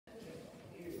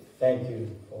Thank you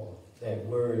for that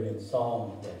word and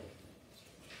song.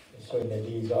 Certainly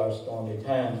these are stormy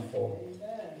times for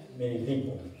many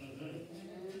people.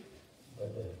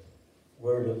 But the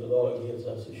word of the Lord gives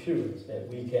us assurance that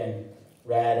we can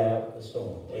ride out the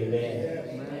storm. Amen.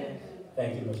 Amen.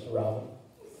 Thank you, Mr. Robert.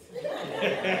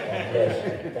 God bless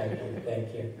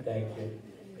you. Thank you.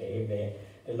 Amen.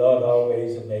 The Lord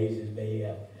always amazes me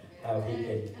how he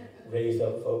can raise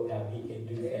up folk, how he can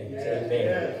do things.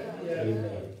 Amen.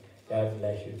 Amen. God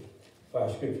bless you. For our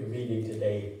scripture reading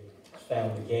today is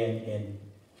found again in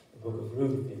the book of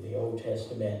Ruth in the Old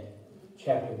Testament,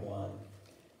 chapter 1.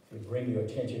 If you bring your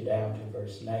attention down to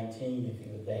verse 19, if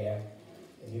you're there,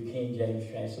 the New King James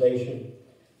Translation,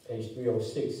 page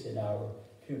 306 in our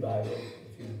Pew Bible,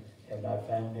 if you have not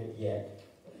found it yet.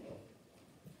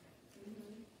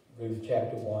 Ruth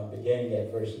chapter 1, beginning at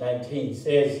verse 19,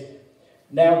 says,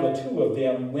 "Now the two of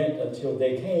them went until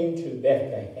they came to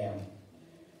Bethlehem.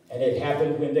 And it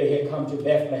happened when they had come to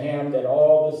Bethlehem that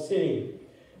all the city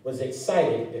was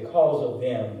excited because of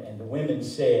them. And the women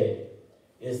said,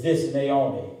 'Is this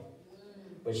Naomi?'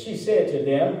 But she said to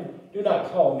them, 'Do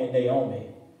not call me Naomi.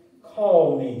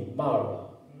 Call me Mara.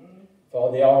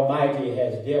 For the Almighty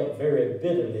has dealt very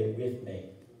bitterly with me.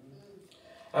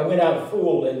 I went out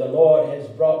full, and the Lord has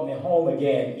brought me home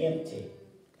again empty.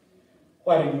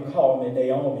 Why do you call me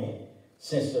Naomi,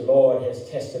 since the Lord has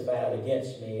testified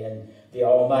against me, and the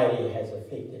Almighty has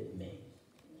afflicted me?'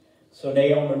 So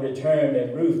Naomi returned,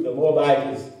 and Ruth the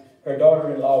Moabitess, her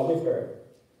daughter-in-law, with her,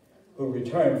 who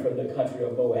returned from the country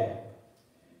of Moab.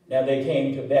 Now they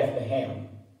came to Bethlehem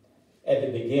at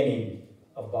the beginning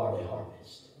of barley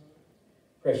harvest."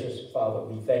 Precious Father,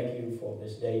 we thank you for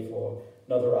this day, for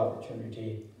another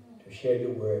opportunity to share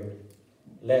your word.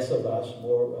 Less of us,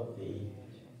 more of thee.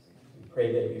 We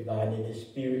pray that you bind any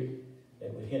spirit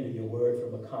that would hinder your word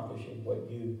from accomplishing what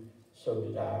you so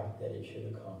desire that it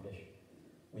should accomplish.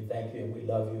 We thank you and we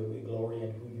love you and we glory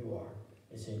in who you are.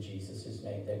 It's in Jesus'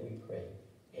 name that we pray.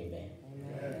 Amen.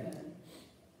 Amen.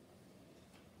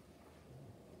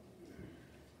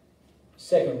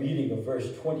 Second reading of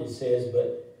verse 20 says,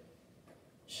 "But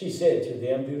she said to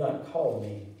them, 'Do not call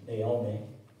me Naomi.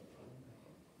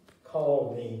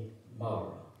 Call me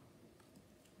Mara.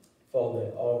 For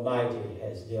the Almighty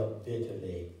has dealt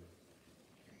bitterly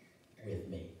with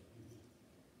me.'"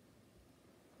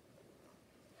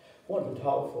 I want to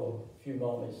talk for a few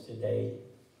moments today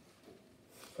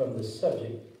from the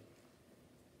subject,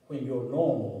 when your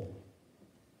normal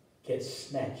gets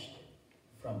snatched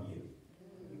from you.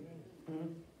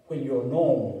 When your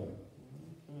normal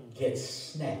gets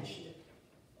snatched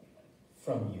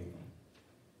from you.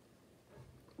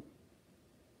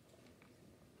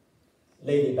 A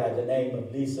lady by the name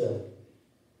of Lisa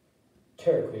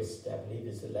Turquist, I believe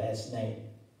is the last name,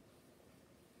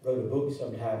 wrote a book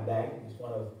some time back. It was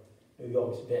one of New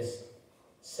York's best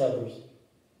sellers.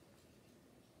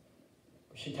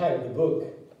 She titled the book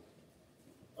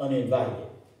Uninvited.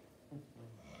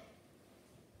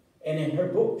 And in her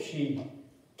book, she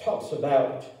talks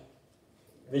about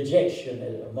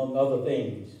rejection, among other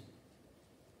things.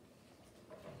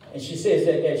 And she says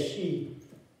that as she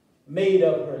made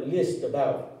up her list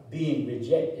about being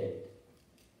rejected,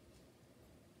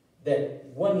 that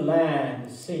one line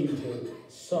seemed to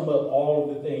sum up all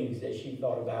of the things that she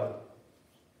thought about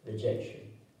rejection.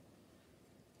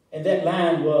 And that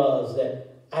line was that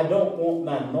I don't want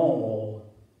my normal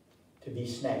to be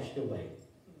snatched away.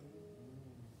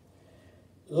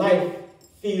 Life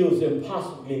feels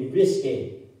impossibly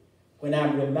risky when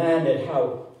I'm reminded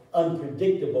how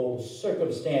unpredictable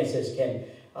circumstances can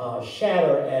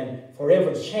shatter and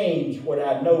forever change what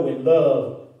I know and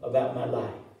love about my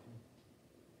life.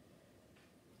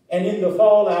 And in the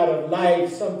fallout of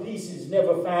life, some pieces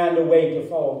never find a way to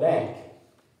fall back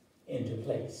into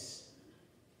place.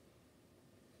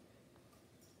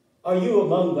 Are you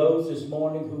among those this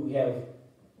morning who have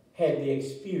had the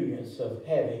experience of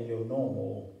having your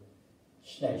normal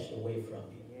snatched away from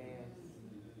you?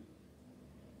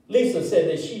 Lisa said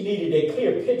that she needed a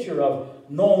clear picture of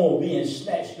normal being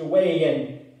snatched away,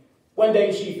 and one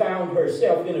day she found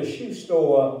herself in a shoe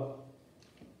store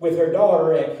with her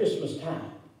daughter at Christmas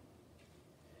time.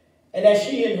 And as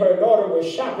she and her daughter were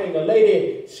shopping, a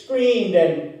lady screamed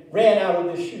and ran out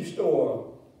of the shoe store.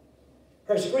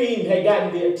 Her scream had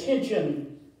gotten the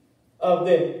attention of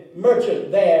the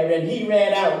merchant there, and he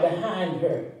ran out behind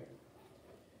her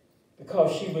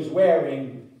because she was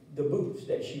wearing the boots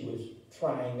that she was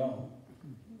trying on.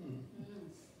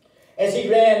 As he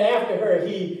ran after her,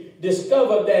 he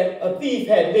discovered that a thief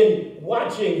had been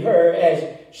watching her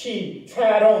as she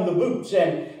tried on the boots,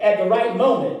 and at the right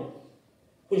moment,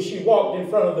 When she walked in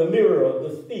front of the mirror,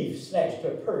 the thief snatched her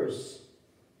purse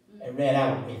and ran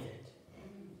out with it.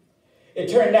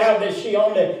 It turned out that she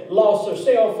only lost her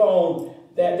cell phone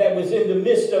that was in the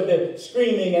midst of the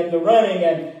screaming and the running,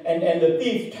 and the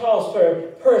thief tossed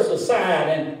her purse aside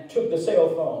and took the cell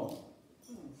phone.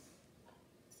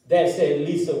 That said,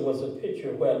 Lisa was a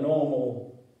picture where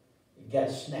normal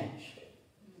got snatched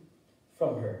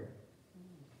from her.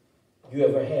 You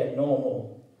ever had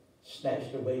normal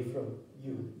snatched away from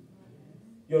you?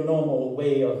 Your normal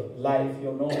way of life,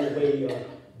 your normal way of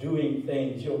doing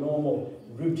things, your normal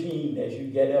routine as you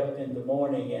get up in the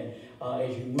morning and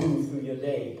as you move through your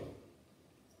day.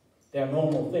 There are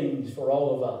normal things for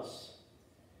all of us.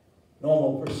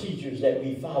 Normal procedures that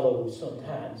we follow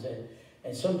sometimes.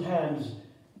 And sometimes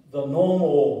the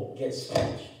normal gets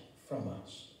snatched from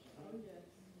us.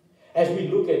 As we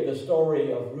look at the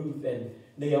story of Ruth and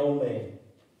Naomi,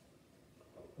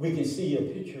 we can see a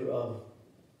picture of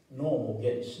normal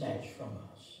getting snatched from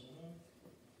us.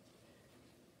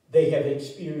 They have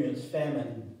experienced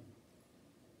famine.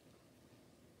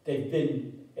 They've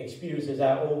been experienced, as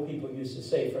our old people used to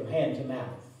say, from hand to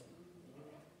mouth,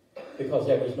 because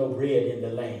there was no bread in the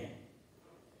land.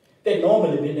 They'd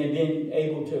normally been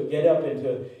able to get up and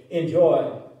to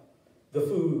enjoy the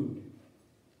food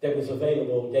that was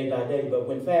available day by day. But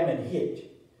when famine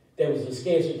hit, there was a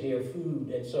scarcity of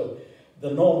food. And so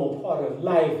the normal part of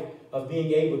life of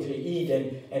being able to eat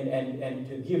and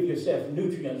to give yourself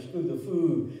nutrients through the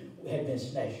food had been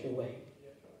snatched away.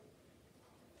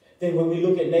 Then when we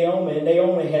look at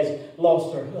Naomi has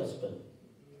lost her husband.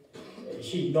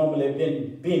 She normally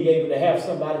been being able to have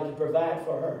somebody to provide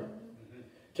for her,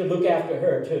 to look after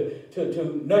her,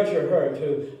 to nurture her,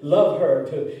 to love her,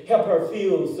 to help her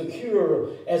feel secure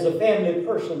as a family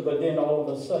person. But then all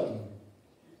of a sudden,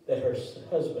 that her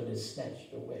husband is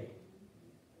snatched away.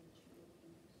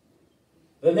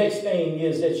 The next thing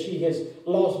is that she has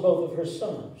lost both of her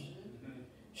sons.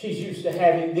 She's used to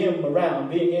having them around,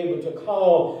 being able to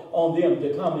call on them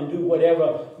to come and do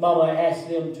whatever mama asked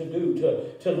them to do,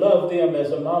 to love them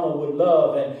as a mama would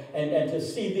love, and to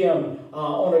see them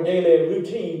on a daily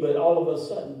routine. But all of a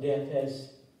sudden, death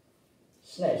has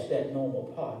snatched that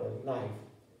normal part of life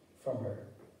from her.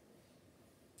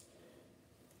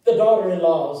 The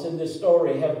daughter-in-laws in this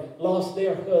story have lost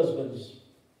their husbands.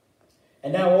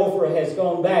 And now Oprah has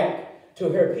gone back to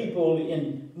her people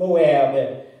in Moab,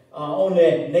 and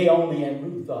only Naomi and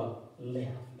Ruth are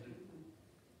left.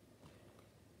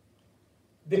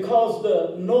 Because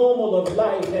the normal of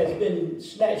life has been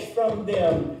snatched from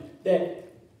them,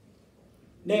 that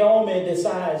Naomi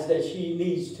decides that she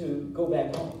needs to go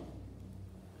back home.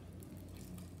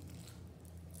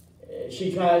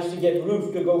 She tries to get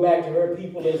Ruth to go back to her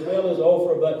people as well as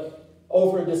Oprah, but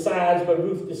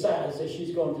Ruth decides that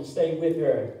she's going to stay with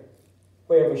her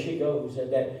wherever she goes,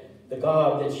 and that the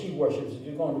God that she worships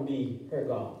is going to be her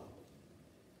God.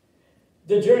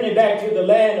 The journey back to the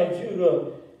land of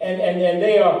Judah, and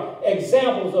they are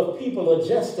examples of people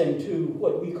adjusting to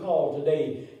what we call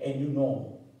today a new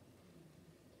normal.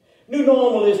 New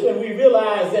normal is when we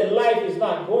realize that life is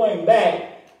not going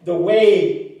back the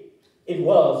way it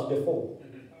was before.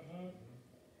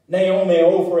 Naomi,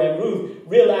 Oprah, and Ruth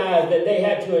realized that they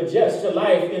had to adjust to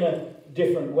life in a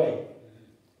different way.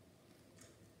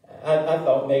 I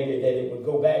thought maybe that it would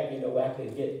go back, I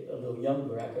could get a little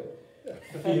younger, I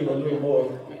could feel a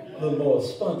little more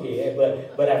spunky.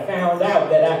 But I found out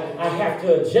that I have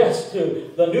to adjust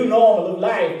to the new normal of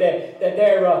life, that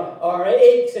there are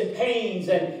aches and pains,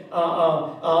 and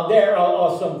there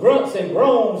are some grunts and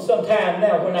groans sometimes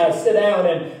now when I sit down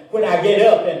and when I get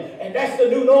up, and that's the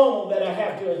new normal that I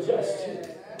have to adjust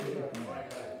to.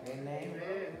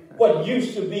 What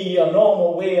used to be a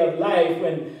normal way of life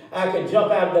when I could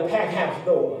jump out of the pack house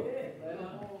door,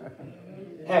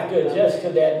 have to adjust to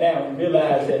that now and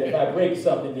realize that if I break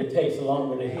something, it takes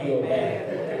longer to heal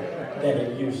than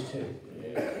it used to.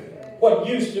 What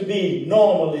used to be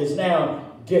normal is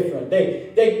now different.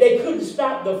 They couldn't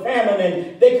stop the famine,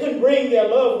 and they couldn't bring their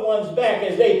loved ones back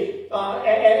as they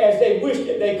wished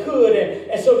that they could,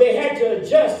 and so they had to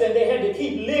adjust, and they had to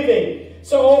keep living.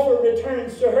 So Oprah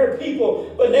returns to her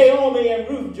people, but Naomi and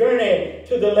Ruth journey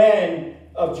to the land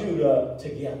of Judah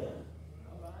together.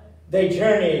 They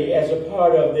journey as a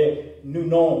part of the new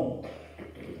normal.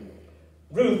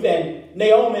 Ruth and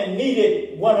Naomi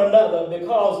needed one another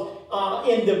because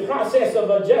in the process of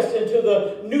adjusting to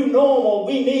the new normal,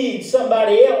 we need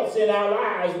somebody else in our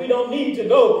lives. We don't need to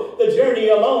go the journey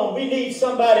alone. We need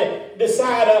somebody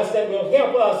beside us that will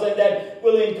help us and that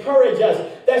will encourage us.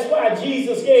 That's why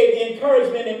Jesus gave the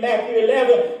encouragement in Matthew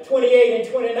 11, 28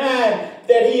 and 29.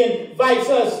 that he invites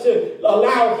us to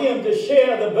allow him to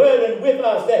share the burden with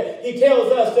us, that he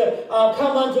tells us to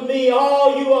come unto me,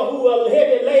 all you who are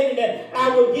heavy laden, and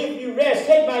I will give you rest.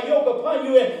 Take my yoke upon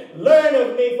you and learn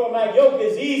of me, for my yoke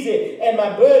is easy and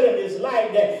my burden is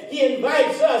light. That he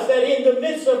invites us that in the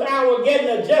midst of our getting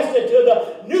adjusted to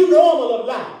the new normal of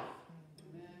life,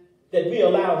 that we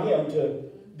allow him to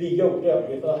be yoked up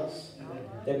with us,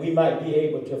 that we might be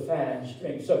able to find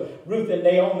strength. So Ruth and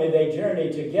Naomi, they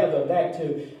journeyed together back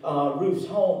to Ruth's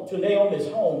home, to Naomi's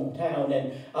hometown,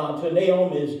 and to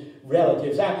Naomi's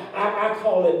relatives. I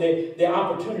call it the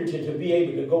opportunity to be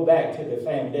able to go back to the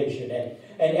foundation.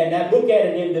 And I look at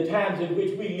it in the times in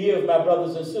which we live, my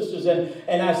brothers and sisters,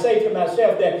 and I say to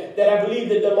myself that I believe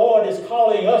that the Lord is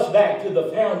calling us back to the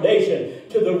foundation,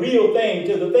 to the real thing,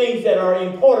 to the things that are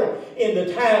important in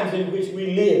the times in which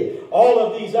we live. All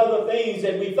of these other things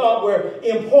that we thought were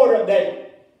important,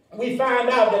 that we find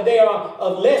out that they are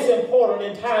of less important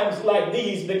in times like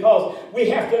these, because we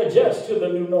have to adjust to the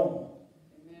new normal.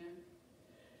 Amen.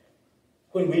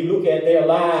 When we look at their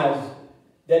lives,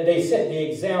 that they set the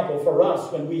example for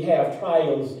us when we have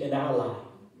trials in our life.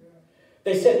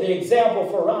 They set the example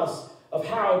for us of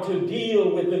how to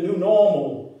deal with the new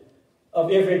normal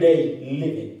of everyday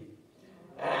living.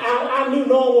 Our new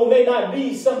normal may not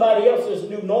be somebody else's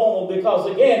new normal, because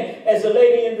again, as the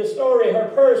lady in the story,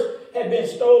 her purse had been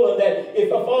stolen, that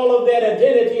if all of that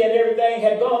identity and everything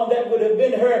had gone, that would have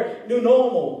been her new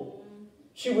normal.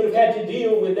 She would have had to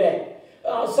deal with that.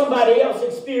 Somebody else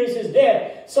experiences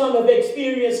death. Some have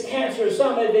experienced cancer.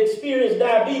 Some have experienced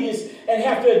diabetes and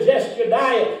have to adjust your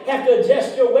diet, have to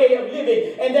adjust your way of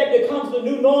living, and that becomes the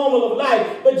new normal of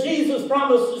life. But Jesus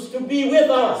promises to be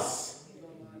with us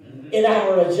in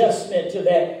our adjustment to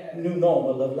that new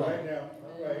normal of life.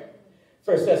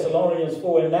 1 Thessalonians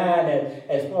 4:9,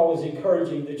 as Paul was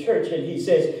encouraging the church, and he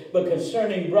says, but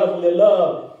concerning brotherly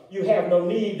love, you have no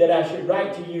need that I should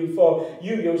write to you, for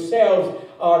you yourselves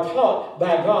are taught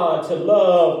by God to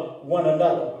love one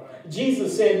another.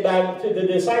 Jesus said to the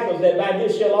disciples that by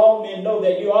this shall all men know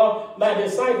that you are my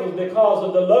disciples, because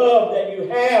of the love that you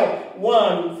have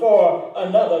one for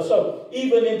another. So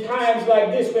even in times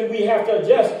like this, when we have to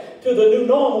adjust to the new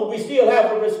normal, we still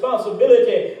have a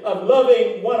responsibility of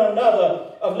loving one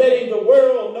another, of letting the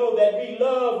world know that we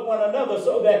love one another,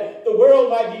 so that the world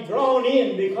might be drawn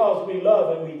in because we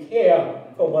love and we care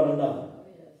for one another.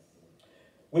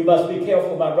 We must be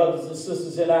careful, my brothers and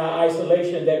sisters, in our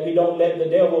isolation, that we don't let the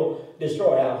devil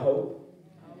destroy our hope.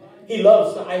 He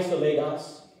loves to isolate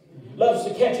us, loves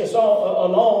to catch us all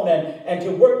alone and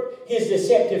to work his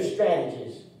deceptive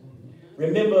strategies.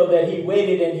 Remember that he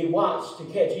waited and he watched to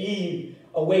catch Eve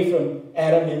away from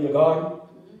Adam in the garden,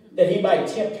 that he might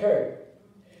tempt her.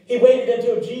 He waited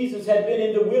until Jesus had been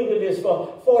in the wilderness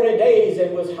for 40 days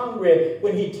and was hungry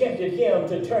when he tempted him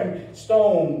to turn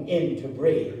stone into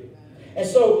bread. And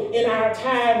so in our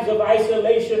times of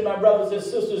isolation, my brothers and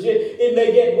sisters, it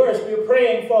may get worse. We're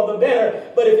praying for the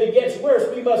better. But if it gets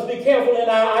worse, we must be careful in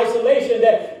our isolation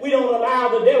that we don't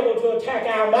allow the devil to attack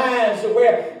our minds to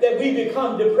where that we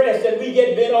become depressed and we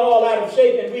get bent all out of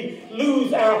shape and we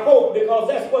lose our hope, because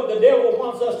that's what the devil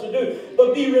wants us to do.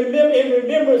 But be in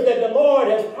remembrance that the Lord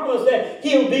has promised that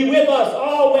he'll be with us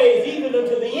always, even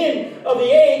unto the end of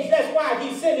the age. That's why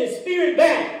he sent his Spirit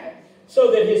back,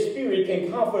 so that his Spirit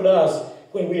can comfort us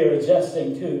when we are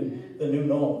adjusting to the new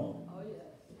normal. Oh, yeah.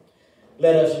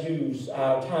 Let us use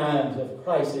our times of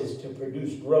crisis to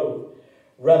produce growth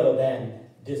rather than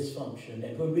dysfunction.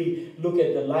 And when we look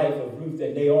at the life of Ruth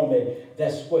and Naomi,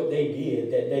 that's what they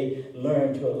did, that they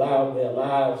learned to allow their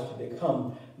lives to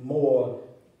become more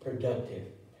productive.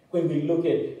 When we look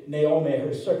at Naomi,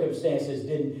 her circumstances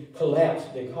didn't collapse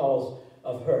because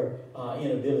of her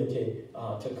inability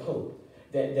to cope.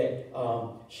 That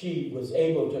she was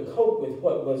able to cope with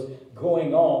what was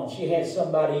going on. She had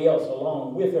somebody else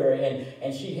along with her,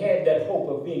 and she had that hope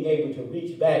of being able to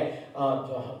reach back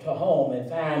to home and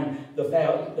find the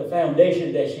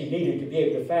foundation that she needed to be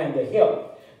able to find the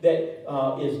help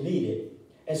that is needed.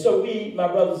 And so we, my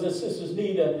brothers and sisters,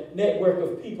 need a network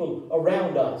of people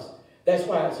around us. That's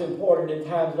why it's important in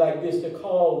times like this to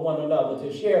call one another,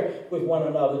 to share with one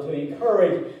another, to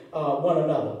encourage one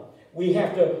another. We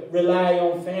have to rely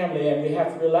on family, and we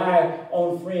have to rely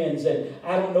on friends. And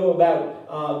I don't know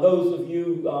about those of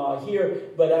you here,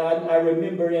 but I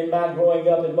remember in my growing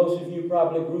up, and most of you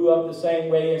probably grew up the same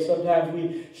way, and sometimes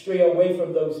we stray away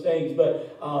from those things.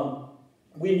 But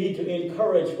we need to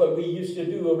encourage what we used to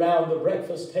do around the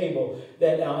breakfast table,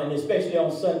 that and especially on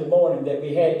Sunday morning, that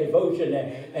we had devotion,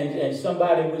 and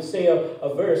somebody would say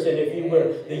a verse, and if you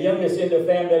were the youngest in the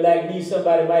family like me,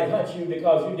 somebody might hunt you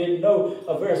because you didn't know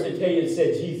a verse until you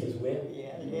said, Jesus wept.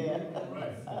 there.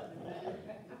 Yeah.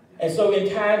 And so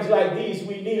in times like these,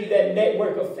 we need that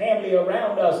network of family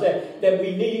around us, that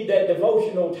we need that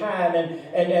devotional time.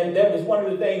 And that was one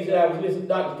of the things that I was listening to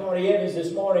Dr. Tony Evans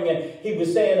this morning, and he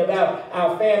was saying about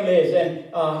our families, and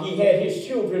he had his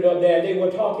children up there, and they were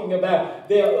talking about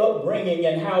their upbringing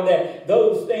and how that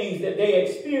those things that they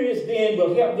experienced then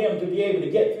will help them to be able to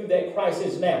get through that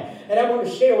crisis now. And I want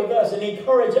to share with us and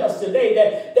encourage us today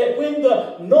that when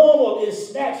the normal is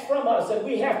snatched from us and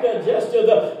we have to adjust to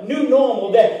the new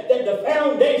normal, that the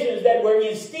foundations that were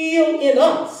instilled in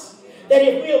us, that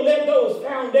if we'll let those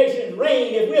foundations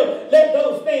reign, if we'll let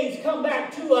those things come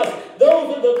back to us,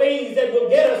 those are the things that will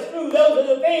get us through. Those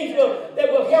are the things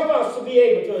that will help us to be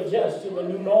able to adjust to the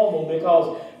new normal,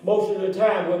 because most of the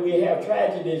time when we have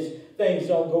tragedies, things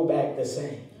don't go back the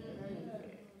same.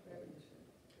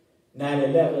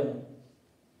 9/11,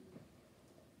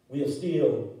 we are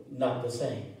still not the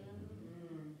same.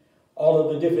 All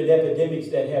of the different epidemics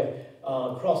that have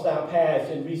crossed our paths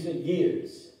in recent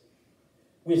years,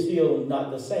 we're still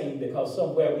not the same, because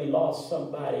somewhere we lost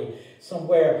somebody.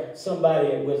 Somewhere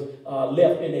somebody was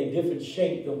left in a different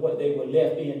shape than what they were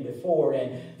left in before,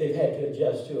 and they've had to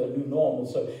adjust to a new normal.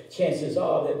 So chances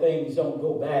are that things don't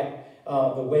go back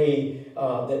the way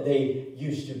that they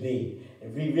used to be.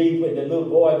 And we read with the little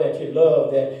boy that you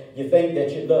love, that you think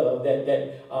that you love,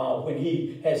 that when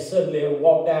he has suddenly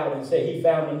walked out and said he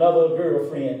found another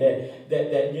girlfriend,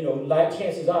 that you know, like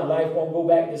chances are life won't go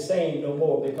back the same no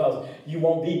more, because you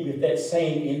won't be with that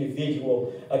same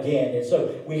individual again. And so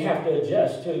we have to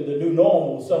adjust to the new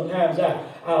normal. Sometimes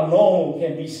our normal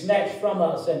can be snatched from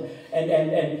us,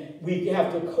 and we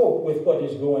have to cope with what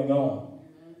is going on.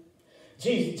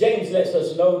 James lets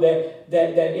us know that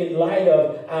in light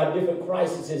of our different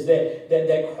crises,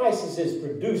 that crises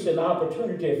produce an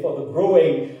opportunity for the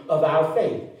growing of our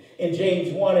faith. In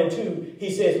James 1 and 2,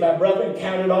 he says, "My brethren,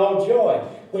 count it all joy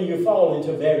when you fall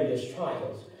into various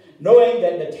trials, knowing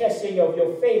that the testing of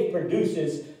your faith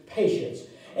produces patience."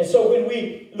 And so when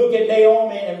we look at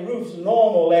Naomi and Ruth's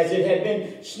normal as it had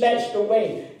been snatched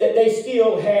away, that they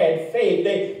still had faith.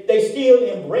 They still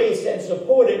embraced and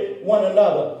supported one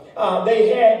another. They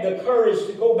had the courage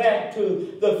to go back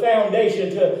to the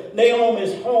foundation, to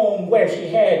Naomi's home where she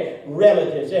had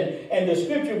relatives. And the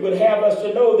scripture would have us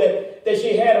to know that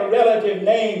she had a relative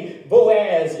named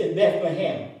Boaz in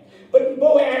Bethlehem. But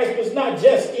Boaz was not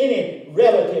just any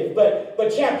relative,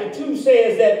 but chapter 2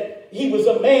 says that he was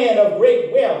a man of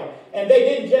great wealth. And they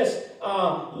didn't just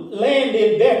land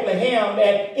in Bethlehem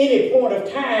at any point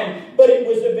of time, but it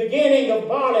was the beginning of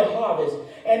barley harvest.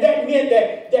 And that meant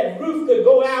that Ruth could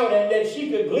go out and that she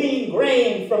could glean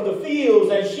grain from the fields,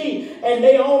 and she and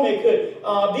Naomi could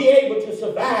be able to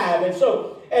survive. And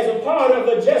so as a part of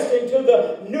adjusting to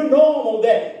the new normal,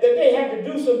 that they have to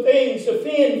do some things to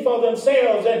fend for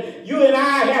themselves. And you and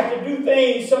I have to do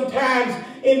things sometimes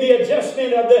in the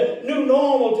adjustment of the new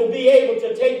normal to be able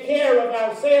to take care of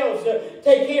ourselves, to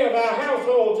take care of our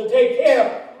household, to take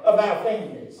care of our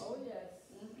families. Oh, yes.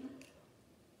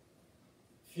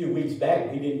 A few weeks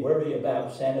back, we didn't worry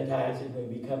about sanitizing when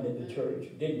we come into church.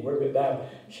 We didn't worry about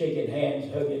shaking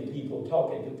hands, hugging people,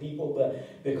 talking to people. But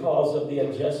because of the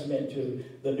adjustment to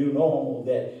the new normal,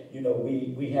 that, you know,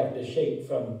 we have to shake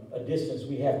from a distance.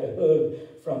 We have to hug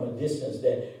from a distance,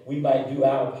 that we might do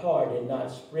our part in not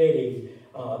spreading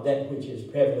that which is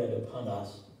prevalent upon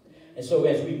us. And so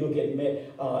as we look at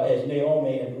as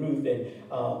Naomi and Ruth, and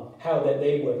how that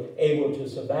they were able to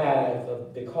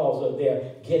survive because of their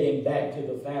getting back to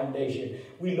the foundation,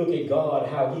 we look at God,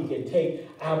 how he can take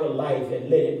our life and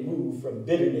let it move from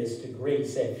bitterness to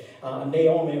grace. And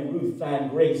Naomi and Ruth find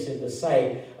grace in the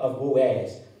sight of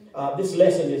Boaz. This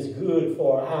lesson is good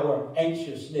for our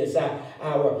anxiousness,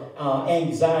 our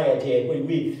anxiety, when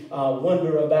we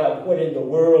wonder about what in the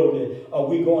world are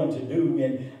we going to do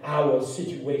in our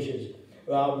situations.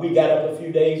 We got up a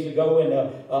few days ago, and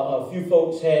a few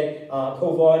folks had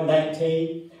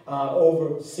COVID-19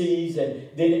 overseas, and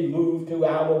then it moved to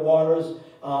our waters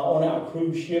on our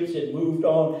cruise ships. It moved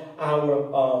on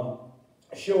our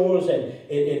shores, and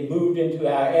it moved into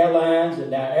our airlines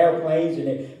and our airplanes, and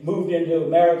it moved into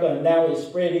America, and now it's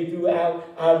spreading throughout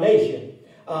our nation.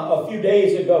 A few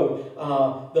days ago,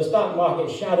 the stock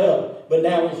market shot up, but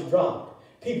now it's dropped.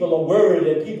 People are worried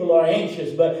and people are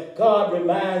anxious, but God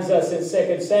reminds us in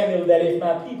 2 Samuel that if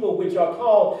my people which are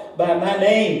called by my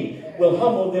name will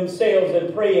humble themselves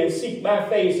and pray and seek my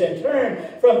face and turn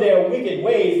from their wicked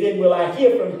ways, then will I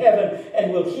hear from heaven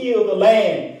and will heal the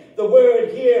land. the word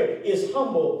here is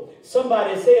humble.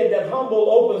 Somebody said that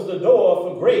humble opens the door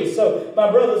for grace. So,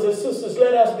 my brothers and sisters,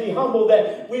 let us be humble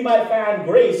that we might find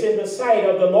grace in the sight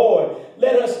of the Lord.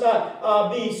 Let us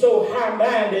not be so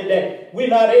high-minded that we're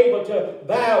not able to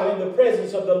bow in the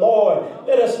presence of the Lord.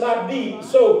 Let us not be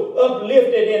so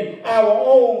uplifted in our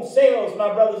own selves,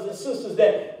 my brothers and sisters,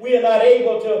 that we are not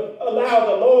able to allow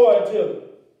the Lord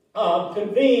to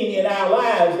convene in our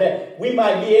lives, that we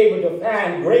might be able to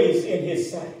find grace in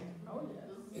his sight.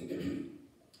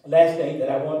 Last thing that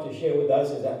I want to share with us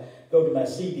as I go to my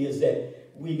seat is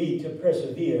that we need to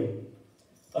persevere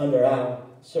under our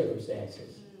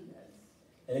circumstances.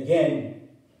 And again,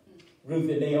 Ruth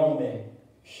and Naomi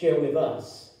share with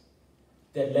us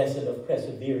that lesson of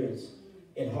perseverance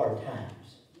in hard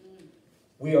times.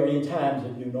 We are in times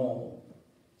of new normal.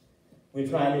 We're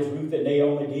trying, as Ruth and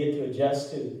Naomi did, to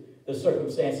adjust to the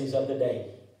circumstances of the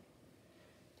day.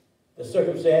 The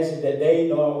circumstances that they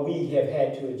nor we have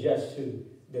had to adjust to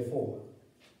before.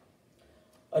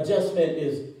 Adjustment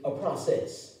is a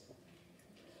process.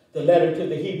 The letter to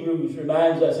the Hebrews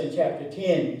reminds us in chapter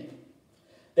 10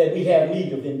 that we have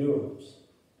need of endurance.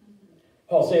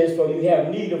 Paul says, for you have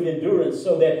need of endurance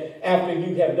so that after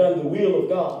you have done the will of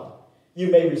God,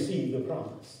 you may receive the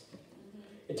promise.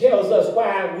 It tells us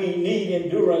why we need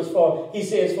endurance, for he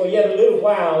says, for yet a little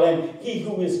while, and he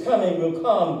who is coming will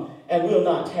come and will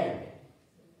not tarry.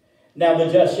 Now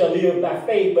the just shall live by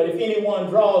faith, but if anyone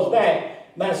draws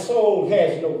back, my soul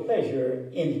has no pleasure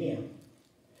in him.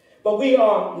 But we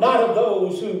are not of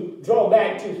those who draw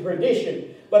back to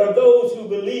perdition, but of those who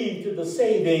believe to the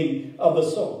saving of the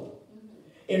soul.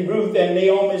 In Ruth and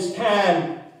Naomi's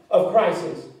time of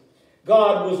crisis,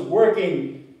 God was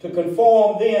working to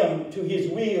conform them to his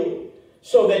will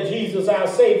so that Jesus, our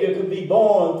Savior, could be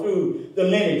born through the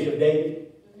lineage of David.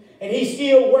 And he's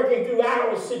still working through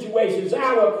our situations,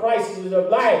 our crises of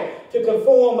life, to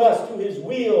conform us to his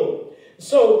will.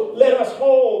 So let us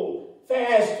hold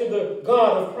fast to the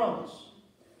God of promise,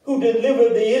 who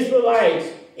delivered the Israelites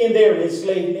in their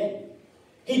enslavement.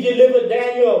 He delivered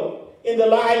Daniel in the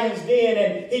lion's den,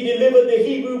 and he delivered the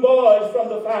Hebrew boys from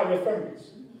the fiery furnace.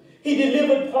 He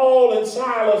delivered Paul and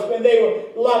Silas when they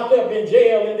were locked up in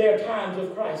jail in their times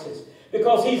of crisis,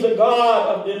 because he's a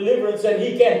God of deliverance and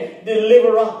he can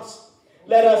deliver us.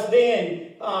 Let us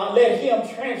then let him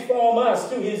transform us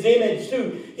to his image,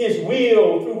 to his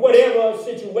will, through whatever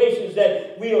situations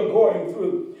that we are going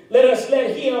through. Let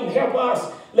him help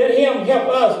us. Let him help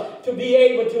us to be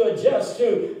able to adjust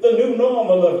to the new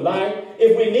normal of life.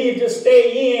 If we need to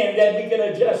stay in, that we can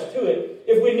adjust to it.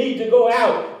 If we need to go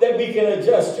out, that we can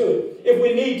adjust to it. If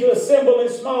we need to assemble in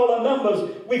smaller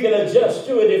numbers, we can adjust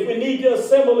to it. If we need to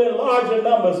assemble in larger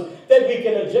numbers, that we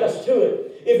can adjust to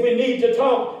it. If we need to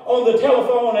talk on the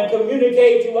telephone and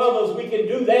communicate to others, we can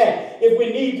do that. If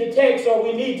we need to text or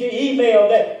we need to email,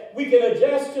 that we can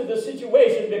adjust to the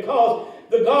situation, because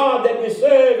the God that we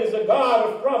serve is a God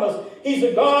of promise. He's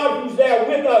a God who's there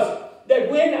with us, that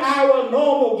when our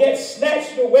normal gets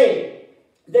snatched away,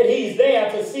 that he's there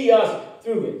to see us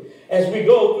through it. As we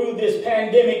go through this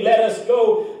pandemic, let us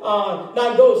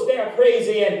not go stare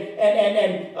crazy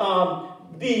and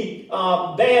be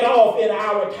bad off in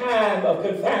our time of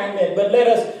confinement, but let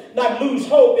us not lose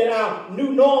hope in our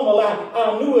new normal,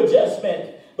 our new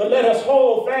adjustment, but let us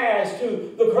hold fast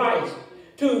to the Christ,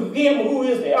 to him who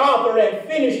is the author and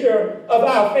finisher of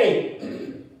our faith.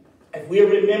 If we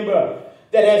remember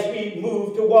that as we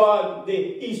move toward the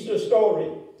Easter story,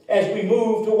 as we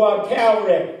move toward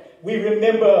Calvary, we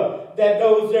remember that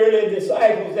those early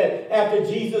disciples, that after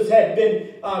Jesus had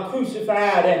been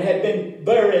crucified and had been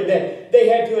buried, that they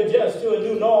had to adjust to a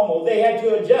new normal. They had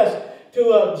to adjust to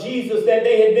a Jesus that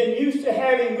they had been used to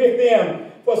having with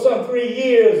them for some 3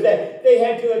 years, that they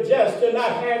had to adjust to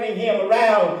not having him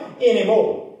around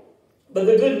anymore. But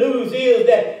the good news is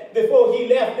that before he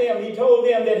left them, he told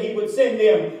them that he would send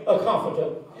them a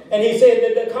comforter. And he said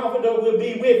that the comforter will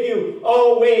be with you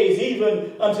always,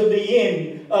 even unto the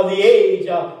end of the age,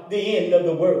 the end of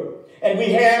the world. And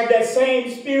we have that same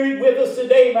spirit with us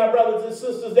today, my brothers and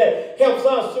sisters, that helps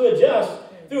us to adjust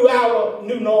through our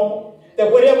new normal. That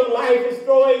whatever life is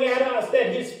throwing at us,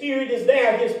 that his spirit is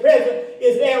there, his presence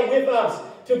is there with us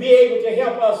to be able to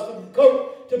help us to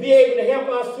cope, to be able to help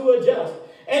us to adjust.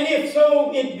 And if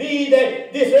so it be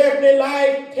that this earthly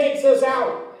life takes us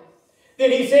out,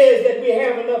 then he says that we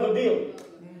have another building,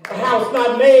 a house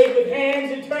not made with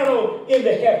hands, eternal in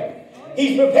the heaven.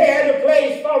 He's prepared a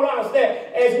place for us,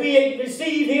 that as we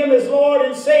receive him as Lord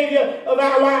and Savior of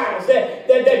our lives,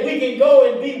 that we can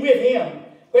go and be with him,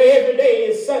 where every day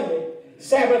is Sunday.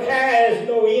 Sabbath has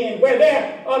no end, where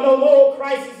there are no more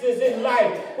crises in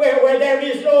life, where there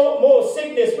is no more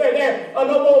sickness, where there are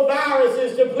no more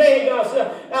viruses to plague us. There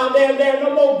are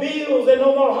no more bills and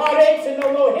no more heartaches and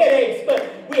no more headaches,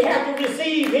 but we have to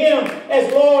receive him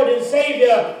as Lord and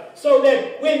Savior so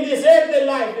that when this earthly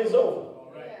life is over,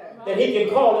 that he can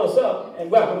call us up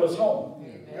and welcome us home.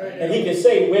 And he can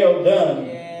say, well done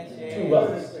to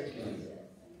us.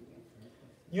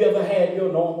 You ever had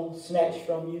your normal snatched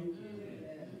from you?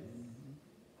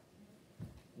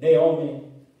 Naomi,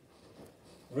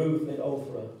 Ruth, and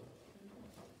Oprah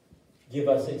give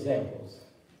us examples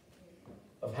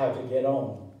of how to get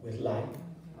on with life,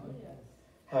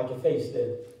 how to face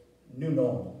the new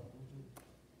normal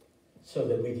so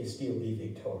that we can still be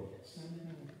victorious.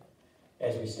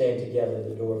 As we stand together,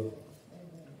 the door of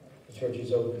the church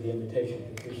is open. The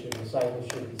invitation to Christian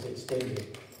discipleship is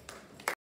extended.